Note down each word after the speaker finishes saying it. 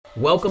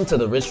Welcome to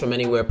the Rich From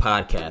Anywhere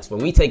podcast, where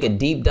we take a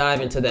deep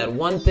dive into that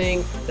one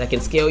thing that can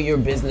scale your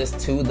business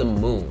to the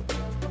moon: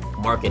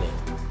 marketing.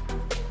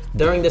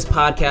 During this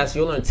podcast,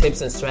 you'll learn tips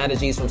and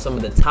strategies from some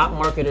of the top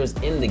marketers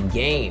in the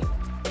game.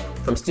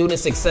 From student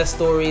success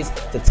stories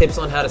to tips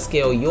on how to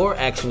scale your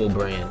actual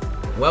brand.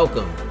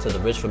 Welcome to the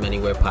Rich From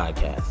Anywhere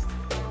podcast.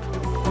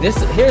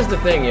 Here's the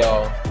thing,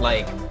 y'all.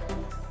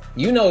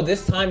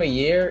 This time of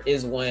year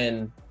is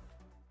when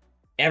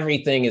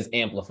everything is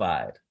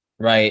amplified,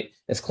 right?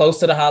 It's close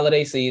to the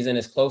holiday season.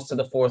 It's close to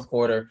the fourth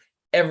quarter.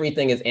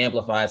 Everything is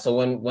amplified.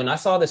 So when I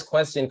saw this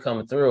question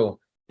come through,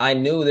 I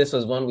knew this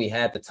was one we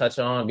had to touch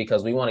on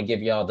because we want to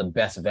give y'all the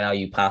best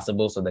value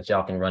possible so that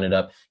y'all can run it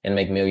up and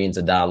make millions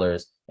of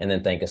dollars and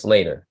then thank us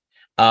later.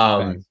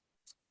 So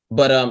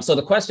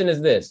the question is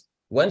this: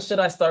 when should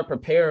I start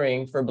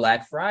preparing for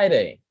Black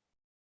Friday?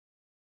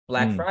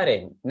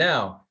 Friday.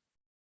 Now,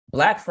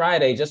 Black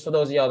Friday, just for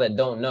those of y'all that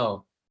don't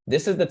know,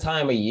 this is the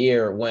time of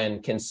year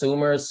when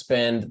consumers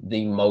spend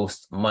the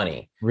most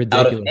money.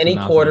 Ridiculous. Out of any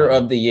quarter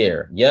of the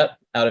year. Yep.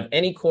 Out of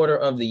any quarter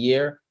of the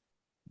year,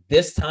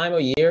 this time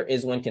of year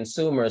is when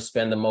consumers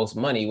spend the most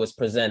money, which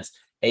presents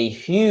a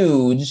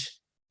huge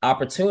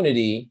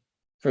opportunity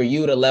for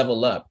you to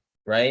level up,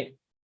 right?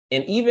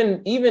 And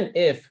even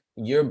if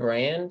your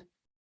brand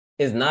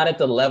is not at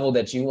the level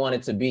that you want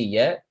it to be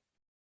yet,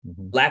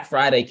 Black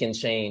Friday can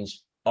change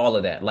all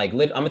of that. I'm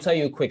gonna tell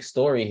you a quick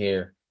story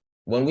here.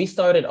 When we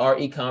started our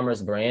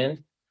e-commerce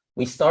brand,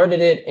 we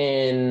started it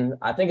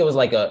I think it was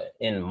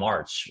in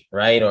March,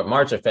 right? Or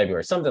March or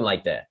February, something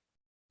like that.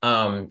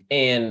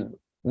 And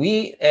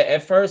we,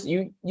 at first,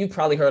 you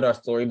probably heard our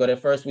story, but at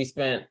first we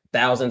spent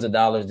thousands of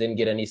dollars, didn't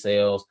get any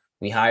sales.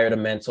 We hired a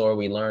mentor,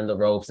 we learned the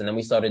ropes, and then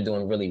we started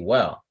doing really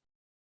well.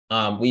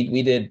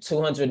 We did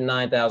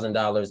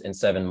 $209,000 in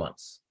 7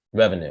 months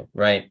revenue,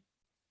 right?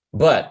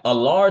 But a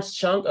large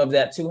chunk of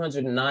that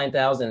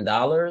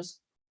 $209,000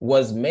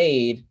 was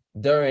made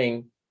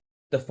during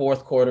the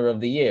fourth quarter of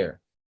the year,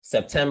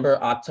 September,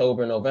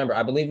 October, November.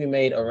 I believe we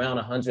made around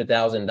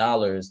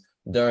 $100,000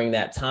 during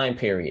that time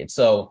period.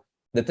 So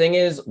the thing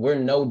is, we're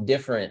no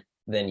different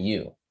than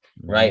you,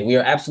 right? We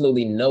are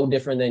absolutely no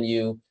different than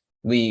you.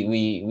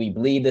 We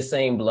bleed the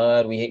same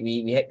blood.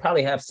 We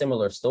probably have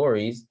similar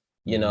stories,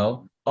 you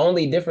know.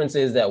 Only difference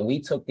is that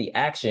we took the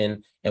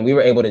action and we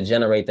were able to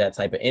generate that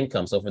type of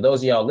income. So for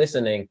those of y'all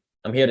listening,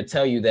 I'm here to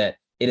tell you that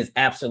it is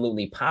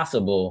absolutely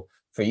possible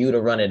for you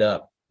to run it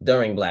up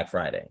during Black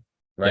Friday,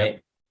 right?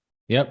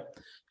 Yep.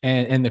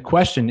 And the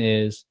question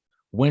is,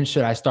 when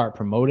should I start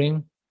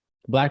promoting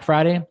Black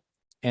Friday?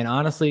 And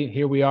honestly,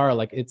 here we are,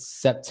 it's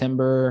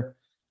September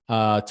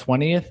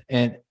 20th.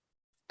 And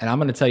I'm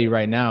going to tell you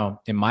right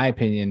now, in my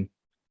opinion,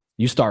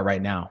 you start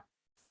right now.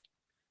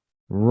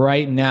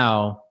 Right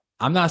now,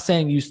 I'm not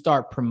saying you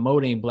start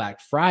promoting Black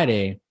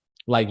Friday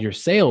like your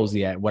sales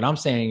yet. What I'm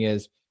saying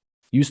is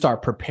you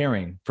start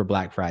preparing for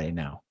Black Friday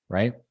now,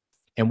 right?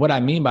 And what I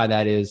mean by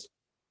that is,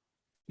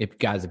 if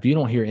you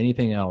don't hear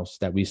anything else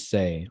that we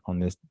say on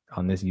this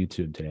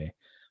YouTube today,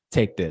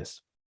 take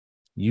this.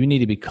 You need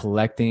to be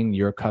collecting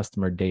your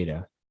customer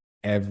data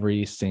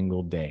every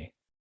single day.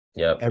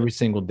 Yep. Every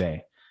single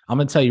day. I'm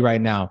going to tell you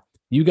right now,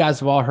 you guys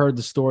have all heard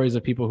the stories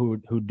of people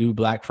who do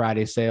Black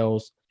Friday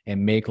sales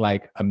and make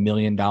 $1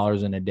 million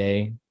in a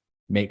day,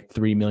 make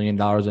 $3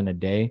 million in a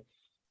day.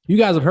 You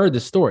guys have heard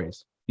the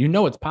stories. You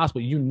know it's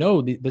possible. You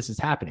know this is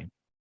happening.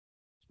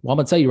 Well, I'm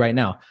going to tell you right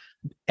now,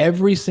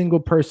 every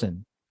single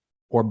person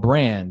or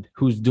brand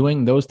who's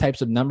doing those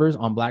types of numbers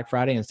on Black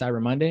Friday and Cyber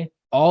Monday,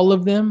 all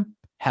of them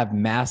have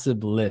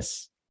massive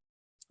lists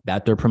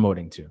that they're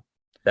promoting to.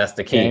 That's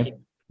the key. Okay?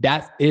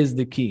 That is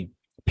the key,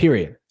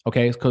 period.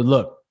 Okay, because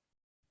look,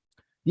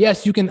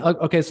 yes, you can.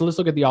 Okay, so let's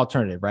look at the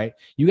alternative, right?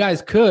 You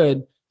guys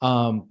could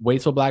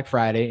wait till Black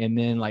Friday and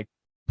then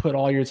put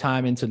all your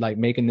time into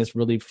making this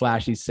really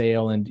flashy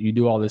sale, and you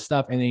do all this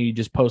stuff, and then you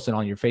just post it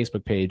on your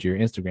Facebook page, your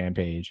Instagram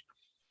page,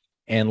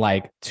 and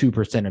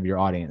 2% of your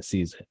audience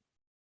sees it.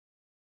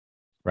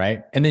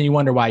 Right. And then you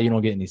wonder why you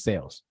don't get any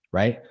sales.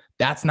 Right.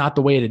 That's not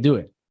the way to do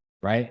it.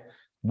 Right.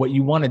 What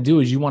you want to do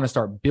is you want to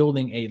start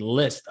building a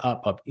list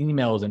up of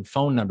emails and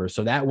phone numbers.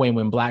 So that way,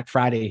 when Black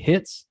Friday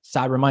hits,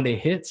 Cyber Monday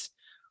hits,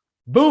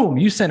 boom,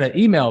 you send an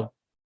email,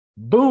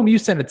 boom, you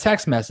send a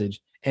text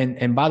message.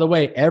 And by the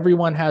way,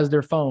 everyone has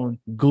their phone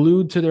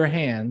glued to their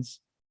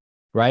hands.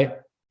 Right.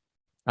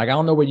 I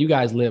don't know where you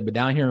guys live, but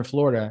down here in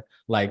Florida,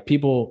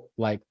 people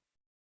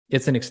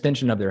it's an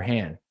extension of their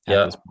hand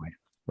at this point.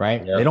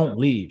 Right. Yep. They don't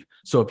leave.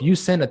 So if you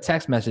send a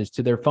text message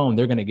to their phone,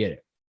 they're going to get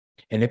it.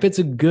 And if it's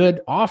a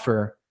good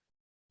offer,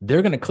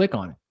 they're going to click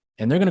on it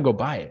and they're going to go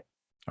buy it.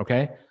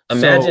 Okay.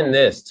 Imagine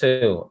this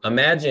too.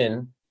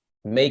 Imagine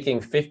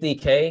making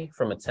 50K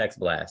from a text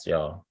blast,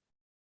 y'all.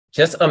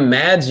 Just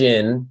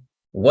imagine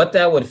what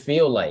that would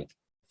feel like.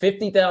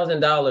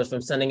 $50,000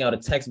 from sending out a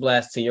text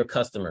blast to your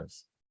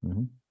customers.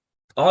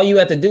 All you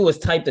have to do is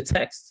type the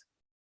text.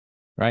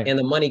 Right. And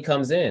the money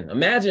comes in.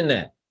 Imagine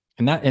that.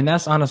 And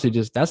that's honestly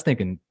that's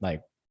thinking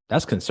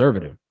that's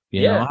conservative.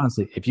 You know,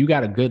 honestly, if you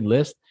got a good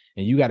list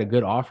and you got a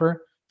good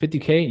offer,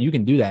 50K, you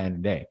can do that in a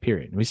day,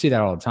 period. We see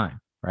that all the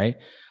time, right?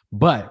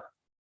 But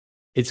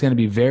it's going to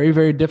be very,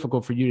 very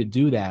difficult for you to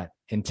do that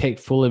and take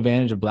full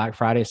advantage of Black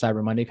Friday,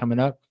 Cyber Monday coming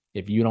up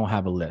if you don't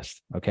have a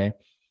list, okay?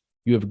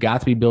 You have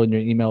got to be building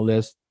your email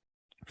list,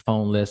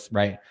 phone list,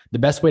 right? The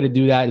best way to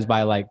do that is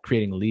by like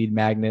creating lead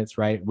magnets,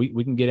 right?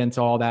 We can get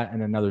into all that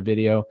in another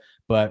video,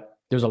 but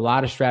there's a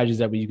lot of strategies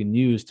that you can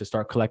use to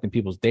start collecting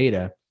people's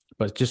data,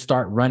 but just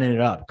start running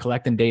it up,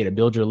 collecting data,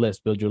 build your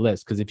list.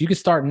 Because if you can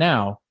start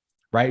now,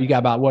 right? You got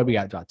about what we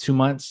got about 2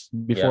 months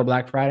before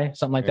Black Friday,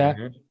 something like that.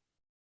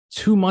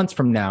 2 months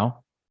from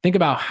now, think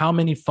about how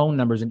many phone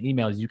numbers and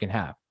emails you can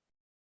have.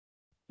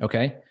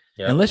 Okay.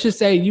 Yep. And let's just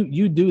say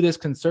you do this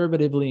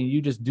conservatively and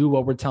you just do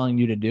what we're telling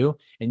you to do.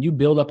 And you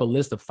build up a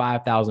list of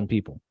 5,000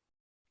 people.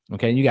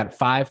 Okay. And you got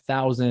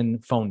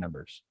 5,000 phone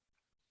numbers.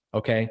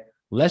 Okay.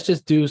 Let's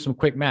just do some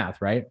quick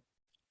math, right?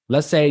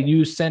 Let's say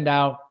you send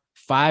out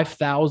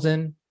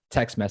 5,000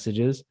 text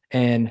messages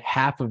and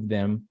half of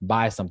them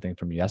buy something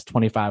from you. That's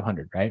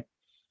 2,500, right?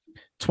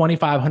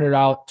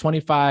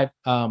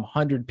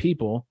 2,500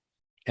 people.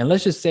 And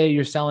let's just say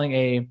you're selling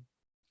a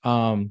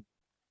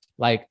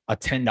like a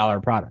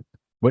 $10 product,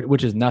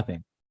 which is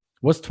nothing.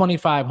 What's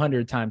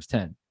 2,500 times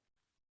 10?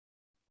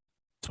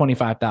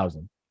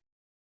 25,000.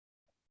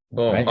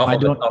 Boom. Right?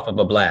 Off of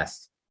a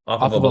blast.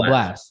 Off of a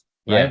blast.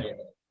 Right? Yeah.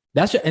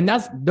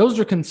 Those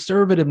are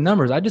conservative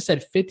numbers. I just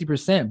said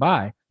 50%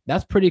 buy.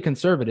 That's pretty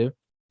conservative.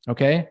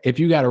 Okay. If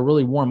you got a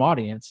really warm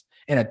audience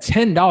and a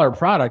 $10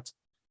 product,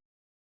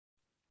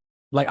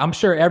 like I'm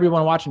sure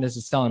everyone watching this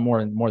is selling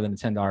more than a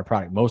 $10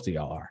 product. Most of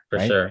y'all are. For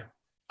right? sure.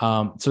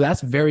 So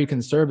that's very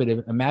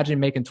conservative. Imagine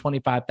making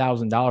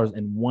 $25,000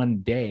 in one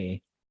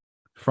day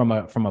from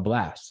a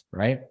blast,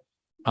 right?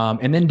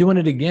 And then doing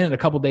it again a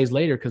couple of days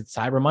later because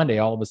Cyber Monday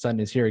all of a sudden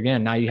is here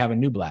again. Now you have a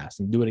new blast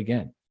and do it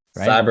again.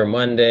 Right? Cyber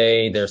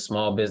Monday, there's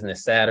Small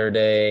Business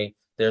Saturday.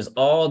 There's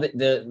all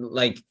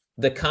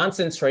the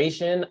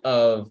concentration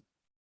of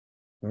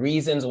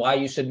reasons why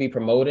you should be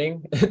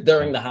promoting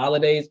during the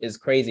holidays is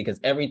crazy because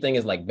everything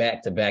is like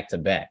back to back to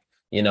back,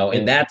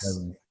 and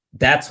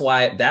that's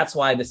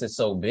why this is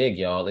so big,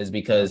 y'all, is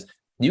because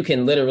you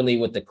can literally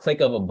with the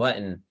click of a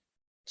button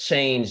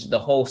change the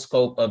whole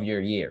scope of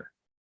your year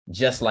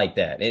just like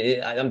that.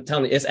 I'm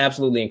telling you, it's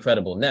absolutely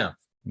incredible. Now,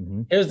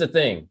 here's the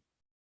thing.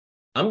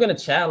 I'm going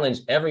to challenge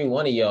every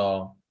one of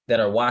y'all that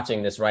are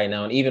watching this right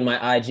now, and even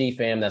my IG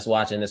fam that's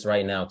watching this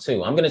right now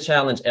too. I'm going to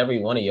challenge every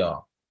one of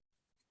y'all.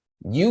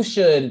 You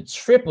should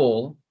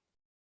triple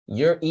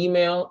your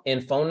email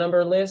and phone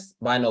number list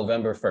by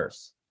November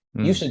 1st.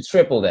 You should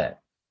triple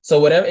that.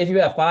 So if you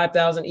have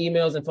 5,000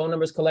 emails and phone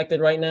numbers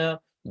collected right now,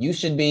 you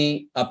should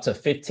be up to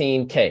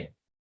 15K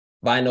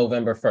by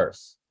November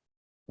 1st.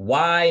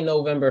 Why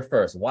November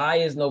 1st? Why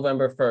is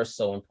November 1st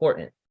so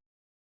important?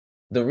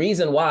 The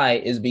reason why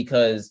is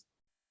because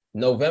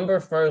November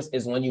 1st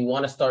is when you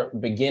want to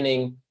start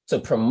beginning to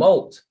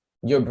promote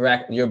your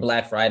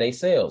Black Friday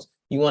sales.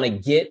 You want to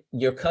get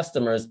your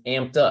customers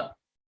amped up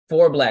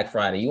for Black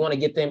Friday. You want to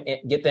get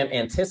them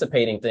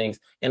anticipating things.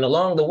 And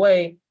along the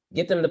way,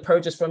 get them to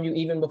purchase from you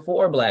even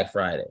before Black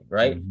Friday,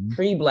 right?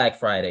 Pre-Black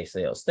Friday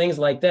sales, things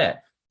like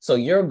that. So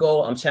your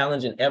goal, I'm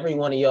challenging every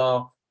one of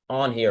y'all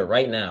on here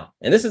right now.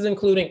 And this is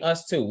including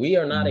us too. We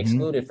are not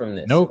excluded from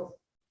this. Nope.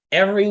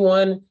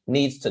 Everyone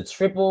needs to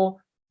triple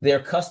their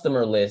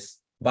customer list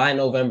by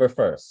November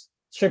 1st.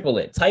 Triple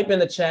it. Type in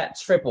the chat,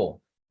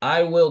 triple.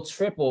 I will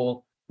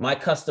triple my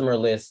customer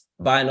list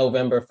by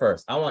November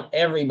 1st. I want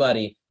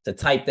everybody to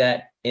type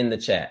that in the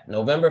chat.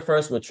 November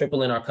 1st, we're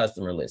tripling our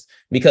customer list.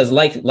 Because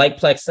like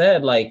Plex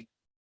said, like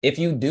if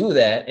you do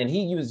that, and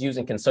he was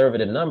using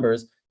conservative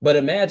numbers, but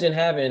imagine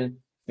having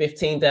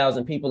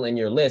 15,000 people in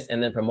your list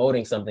and then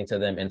promoting something to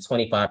them and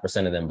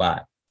 25% of them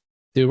buy.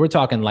 Dude, we're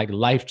talking like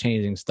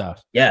life-changing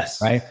stuff.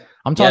 Yes. Right?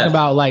 I'm talking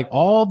about like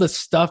all the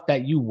stuff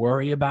that you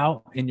worry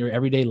about in your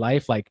everyday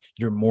life, like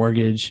your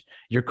mortgage,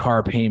 your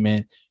car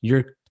payment,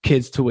 your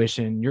kids'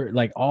 tuition, your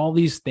like all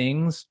these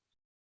things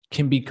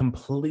can be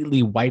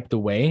completely wiped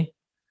away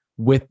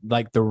with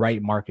like the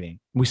right marketing.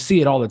 We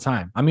see it all the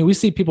time. I mean, we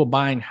see people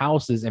buying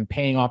houses and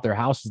paying off their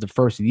houses the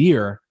first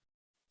year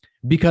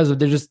because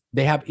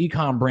they have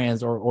e-com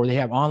brands or they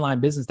have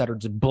online business that are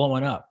just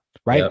blowing up,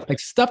 right? Yep. Like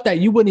stuff that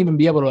you wouldn't even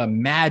be able to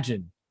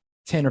imagine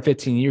 10 or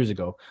 15 years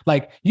ago.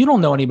 Like you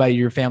don't know anybody in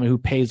your family who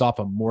pays off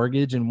a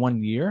mortgage in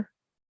 1 year,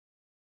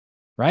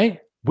 right?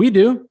 We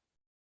do.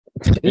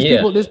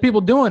 There's people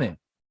doing it,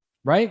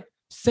 right?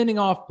 Sending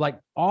off like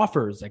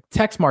offers, like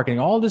text marketing,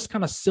 all this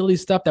kind of silly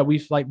stuff that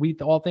we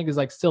all think is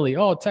like silly.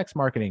 Oh, text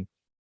marketing.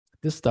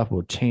 This stuff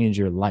will change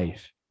your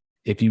life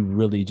if you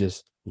really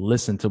just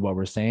listen to what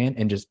we're saying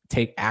and just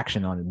take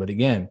action on it. But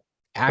again,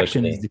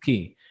 action is the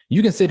key.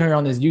 You can sit here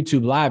on this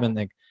YouTube live and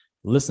like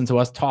listen to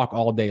us talk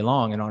all day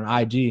long, and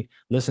on IG,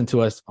 listen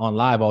to us on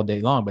live all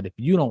day long. But if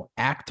you don't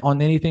act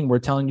on anything we're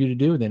telling you to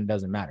do, then it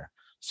doesn't matter.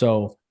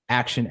 So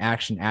action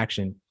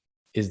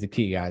is the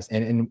key, guys.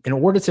 And in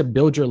order to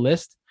build your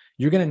list,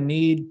 you're going to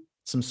need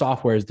some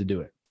softwares to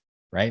do it,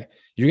 right?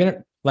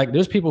 Like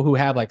there's people who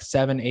have like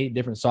 7-8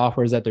 different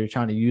softwares that they're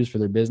trying to use for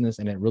their business,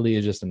 and it really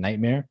is just a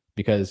nightmare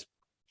because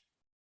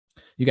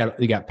you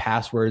got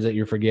passwords that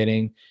you're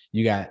forgetting.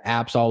 You got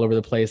apps all over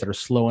the place that are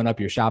slowing up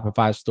your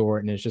Shopify store,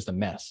 and it's just a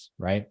mess,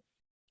 right?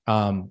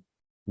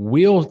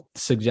 We'll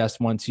suggest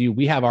one to you.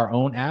 We have our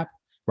own app,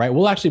 right?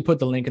 We'll actually put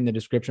the link in the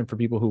description for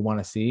people who want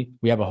to see.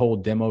 We have a whole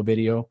demo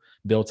video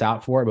built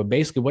out for it. But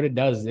basically what it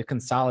does is it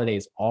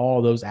consolidates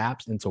all those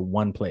apps into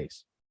one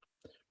place,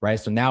 right?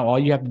 So now all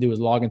you have to do is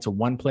log into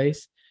one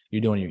place.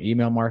 You're doing your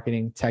email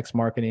marketing, text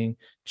marketing,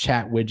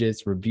 chat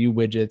widgets, review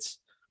widgets,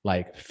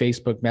 like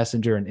Facebook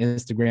Messenger and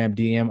Instagram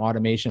DM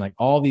automation, like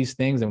all these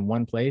things in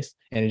one place.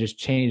 And it just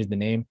changes the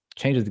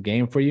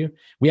game for you.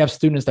 We have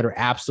students that are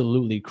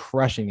absolutely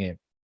crushing it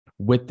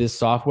with this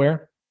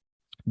software.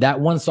 That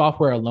one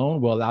software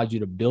alone will allow you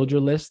to build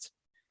your list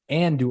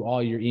and do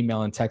all your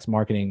email and text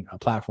marketing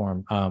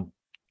platform,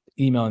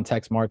 email and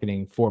text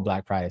marketing for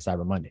Black Friday,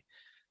 Cyber Monday.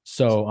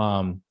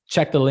 So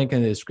check the link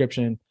in the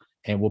description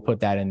and we'll put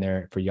that in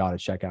there for y'all to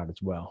check out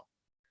as well.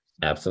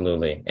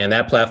 Absolutely. And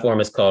that platform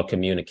is called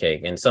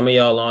Communicate. And some of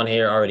y'all on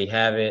here already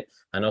have it.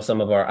 I know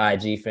some of our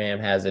IG fam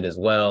has it as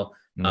well.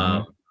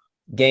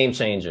 Game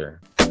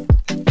changer.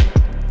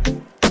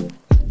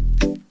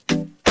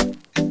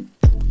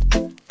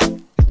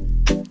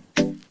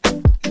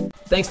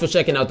 Thanks for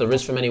checking out the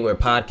Rich From Anywhere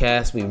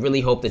podcast. We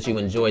really hope that you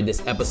enjoyed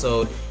this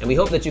episode, and we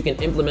hope that you can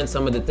implement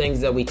some of the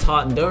things that we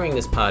taught during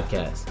this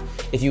podcast.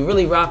 If you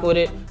really rock with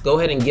it, go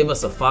ahead and give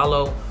us a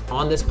follow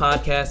on this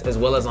podcast as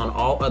well as on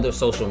all other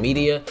social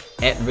media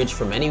at Rich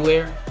From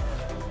Anywhere,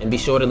 and be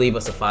sure to leave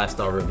us a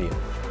 5-star review.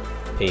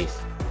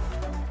 Peace.